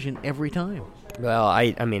right decision every time. Well,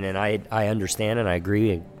 I mean, and I understand and I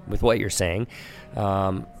agree with what you're saying.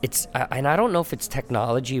 And I don't know if it's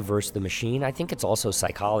technology versus the machine. I think it's also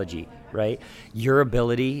psychology, right? Your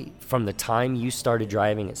ability from the time you started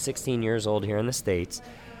driving at 16 years old here in the States,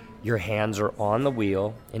 your hands are on the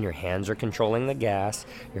wheel and your hands are controlling the gas,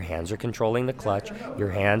 your hands are controlling the clutch,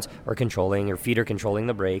 your feet are controlling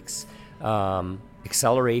the brakes.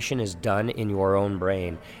 Acceleration is done in your own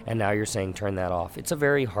brain, and now you're saying turn that off. It's a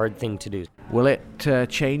very hard thing to do. Will it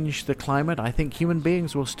change the climate? I think human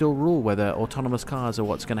beings will still rule whether autonomous cars are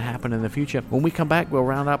what's going to happen in the future. When we come back, we'll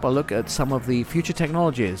round up a look at some of the future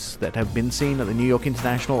technologies that have been seen at the New York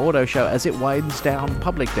International Auto Show as it winds down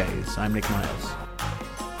public days. I'm Nick Miles.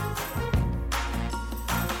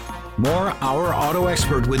 More Our Auto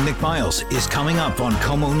Expert with Nick Miles is coming up on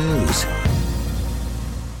KOMO News.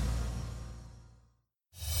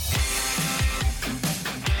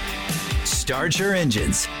 Start your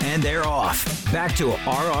engines, and they're off. Back to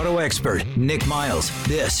our auto expert, Nick Miles.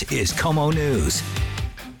 This is KOMO News.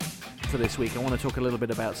 For this week, I want to talk a little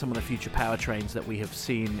bit about some of the future powertrains that we have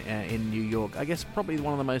seen in New York. I guess probably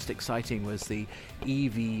one of the most exciting was the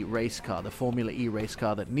EV race car, the Formula E race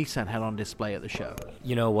car that Nissan had on display at the show.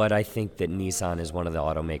 You know what? I think that Nissan is one of the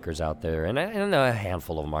automakers out there, and I know a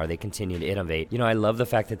handful of them are. They continue to innovate. You know, I love the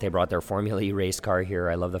fact that they brought their Formula E race car here.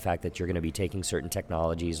 I love the fact that you're going to be taking certain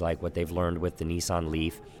technologies like what they've learned with the Nissan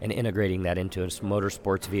Leaf and integrating that into a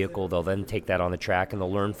motorsports vehicle. They'll then take that on the track, and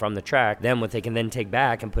they'll learn from the track. Then what they can then take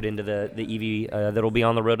back and put into the EV that'll be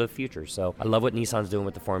on the road of the future. So I love what Nissan's doing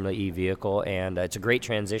with the Formula E vehicle, and it's a great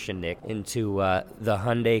transition, Nick, into the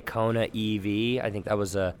Hyundai Kona EV. I think that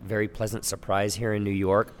was a very pleasant surprise here in New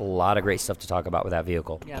York. A lot of great stuff to talk about with that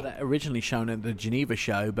vehicle. Yeah, that originally shown at the Geneva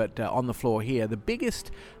show, but on the floor here, the biggest,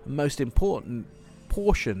 most important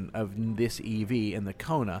portion of this EV in the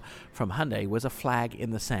Kona from Hyundai was a flag in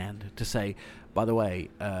the sand to say, by the way,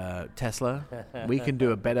 Tesla, we can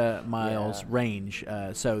do a better miles range.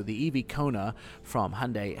 So the EV Kona from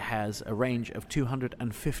Hyundai has a range of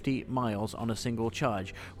 250 miles on a single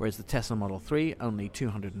charge, whereas the Tesla Model 3 only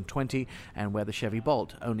 220, and where the Chevy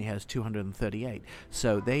Bolt only has 238.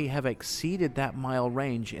 So they have exceeded that mile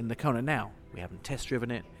range in the Kona. Now, we haven't test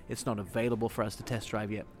driven it. It's not available for us to test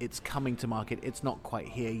drive yet. It's coming to market. It's not quite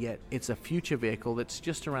here yet. It's a future vehicle that's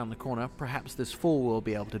just around the corner. Perhaps this fall we'll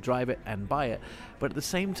be able to drive it and buy it. But at the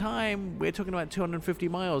same time, we're talking about 250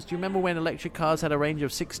 miles. Do you remember when electric cars had a range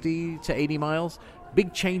of 60 to 80 miles?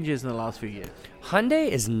 Big changes in the last few years. Hyundai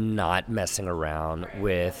is not messing around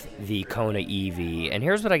with the Kona EV, and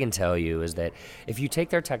here's what I can tell you is that if you take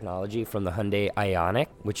their technology from the Hyundai Ioniq,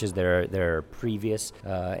 which is their previous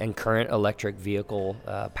and current electric vehicle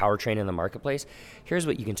powertrain in the marketplace, here's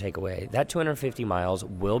what you can take away. That 250 miles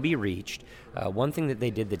will be reached. One thing that they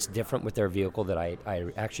did that's different with their vehicle that I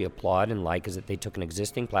actually applaud and like is that they took an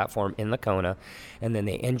existing platform in the Kona, and then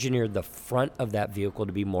they engineered the front of that vehicle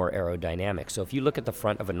to be more aerodynamic. So if you look at the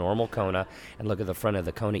front of a normal Kona and look at the front of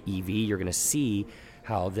the Kona EV, you're going to see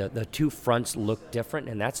how the two fronts look different,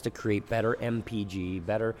 and that's to create better MPG,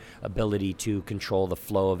 better ability to control the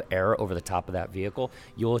flow of air over the top of that vehicle.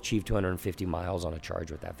 You'll achieve 250 miles on a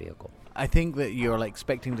charge with that vehicle. I think that you're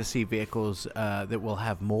expecting to see vehicles that will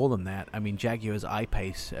have more than that. I mean, Jaguar's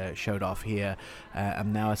I-Pace showed off here,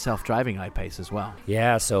 and now a self-driving I-Pace as well.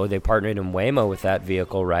 Yeah, so they partnered in Waymo with that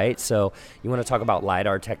vehicle, right? So you want to talk about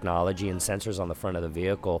LiDAR technology and sensors on the front of the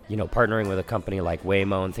vehicle, you know, partnering with a company like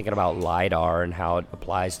Waymo and thinking about LiDAR and how it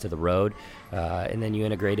applies to the road, and then you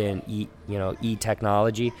integrate in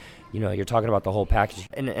e-technology. You know, you're talking about the whole package.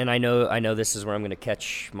 And I know this is where I'm going to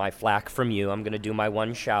catch my flack from you. I'm going to do my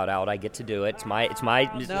one shout out. I get to do it. It's my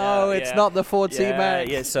No, it's not the Ford C-Max.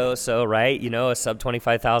 Yeah, so right, you know, a sub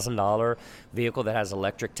 $25,000 vehicle that has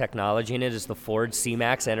electric technology in it is the Ford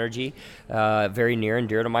C-Max Energy. Very near and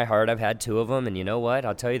dear to my heart. I've had two of them, and you know what?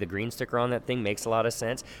 I'll tell you, the green sticker on that thing makes a lot of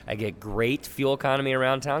sense. I get great fuel economy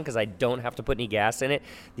around town because I don't have to put any gas in it.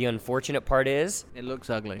 The unfortunate part is... it looks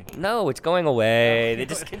ugly. No, it's going away. They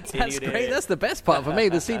just continue. That's did great. it. That's the best part for me.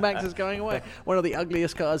 The C-Max is going away. One of the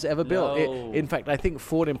ugliest cars ever built. No. In fact, I think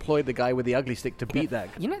Ford employed the guy with the ugly stick to beat that.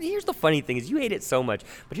 You know, here's the funny thing is you hate it so much,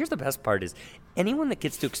 but here's the best part is anyone that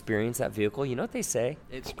gets to experience that vehicle, you know what they say?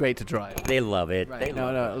 It's great to drive. They love it. Right. They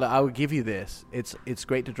love No, look, I would give you this. It's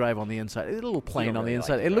great to drive on the inside. It's a little plain don't on the really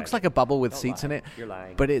inside. like It to looks drive like a bubble with Don't seats in lie. it. You're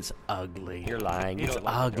lying. But it's ugly. You're lying. You It's don't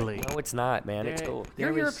like to drive. ugly. No, it's not, man. It's There- cool. there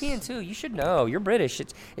You're is- European too. You should know. You're British.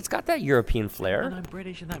 It's got that European flair. And I'm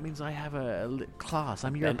British, and that means I have a class.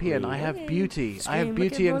 I'm European. I have beauty. I Scream, have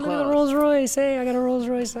beauty and look at a class. Rolls Royce. Hey, I got a Rolls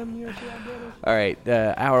Royce. I'm European. I'm British. All right,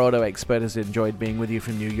 our auto expert has enjoyed being with you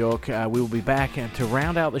from New York. We will be back to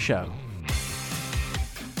round out the show.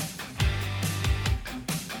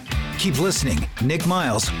 Keep listening. Nick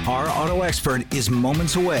Miles, our auto expert, is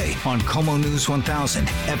moments away on Como News 1000,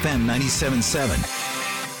 FM 97.7.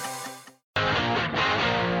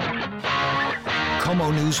 Como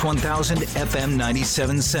News 1000, FM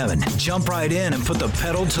 97.7. Jump right in and put the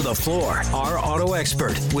pedal to the floor. Our auto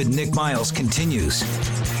expert with Nick Miles continues.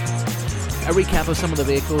 A recap of some of the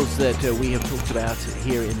vehicles that we have talked about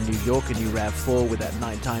here in New York, a new RAV4 with that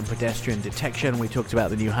nighttime pedestrian detection. We talked about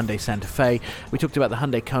the new Hyundai Santa Fe. We talked about the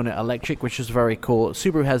Hyundai Kona Electric, which is very cool.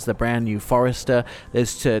 Subaru has the brand new Forester.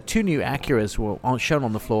 There's two new Acuras shown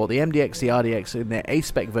on the floor, the MDX, the RDX in their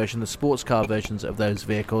A-Spec version, the sports car versions of those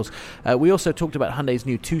vehicles. We also talked about Hyundai's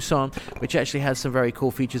new Tucson, which actually has some very cool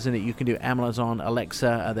features in it. You can do Amazon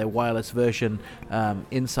Alexa, their wireless version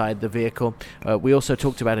inside the vehicle. We also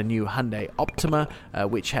talked about a new Hyundai Optima,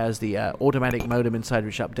 which has the automatic modem inside,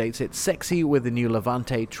 which updates it. Sexy with the new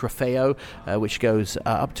Levante Trofeo, which goes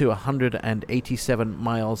up to 187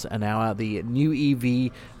 miles an hour. The new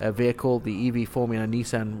EV vehicle, the EV Formula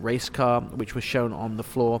Nissan race car, which was shown on the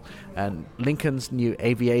floor. And Lincoln's new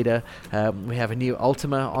Aviator. We have a new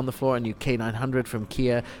Altima on the floor, a new K900 from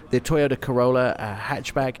Kia. The Toyota Corolla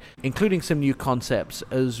hatchback, including some new concepts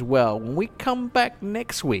as well. When we come back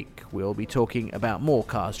next week, we'll be talking about more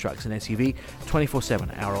cars, trucks, and SUVs.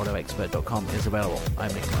 24/7, OurAutoExpert.com is available.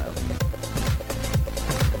 I'm Nick Miles.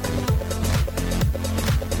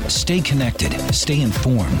 Stay connected. Stay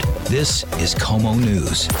informed. This is Como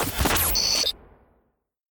News.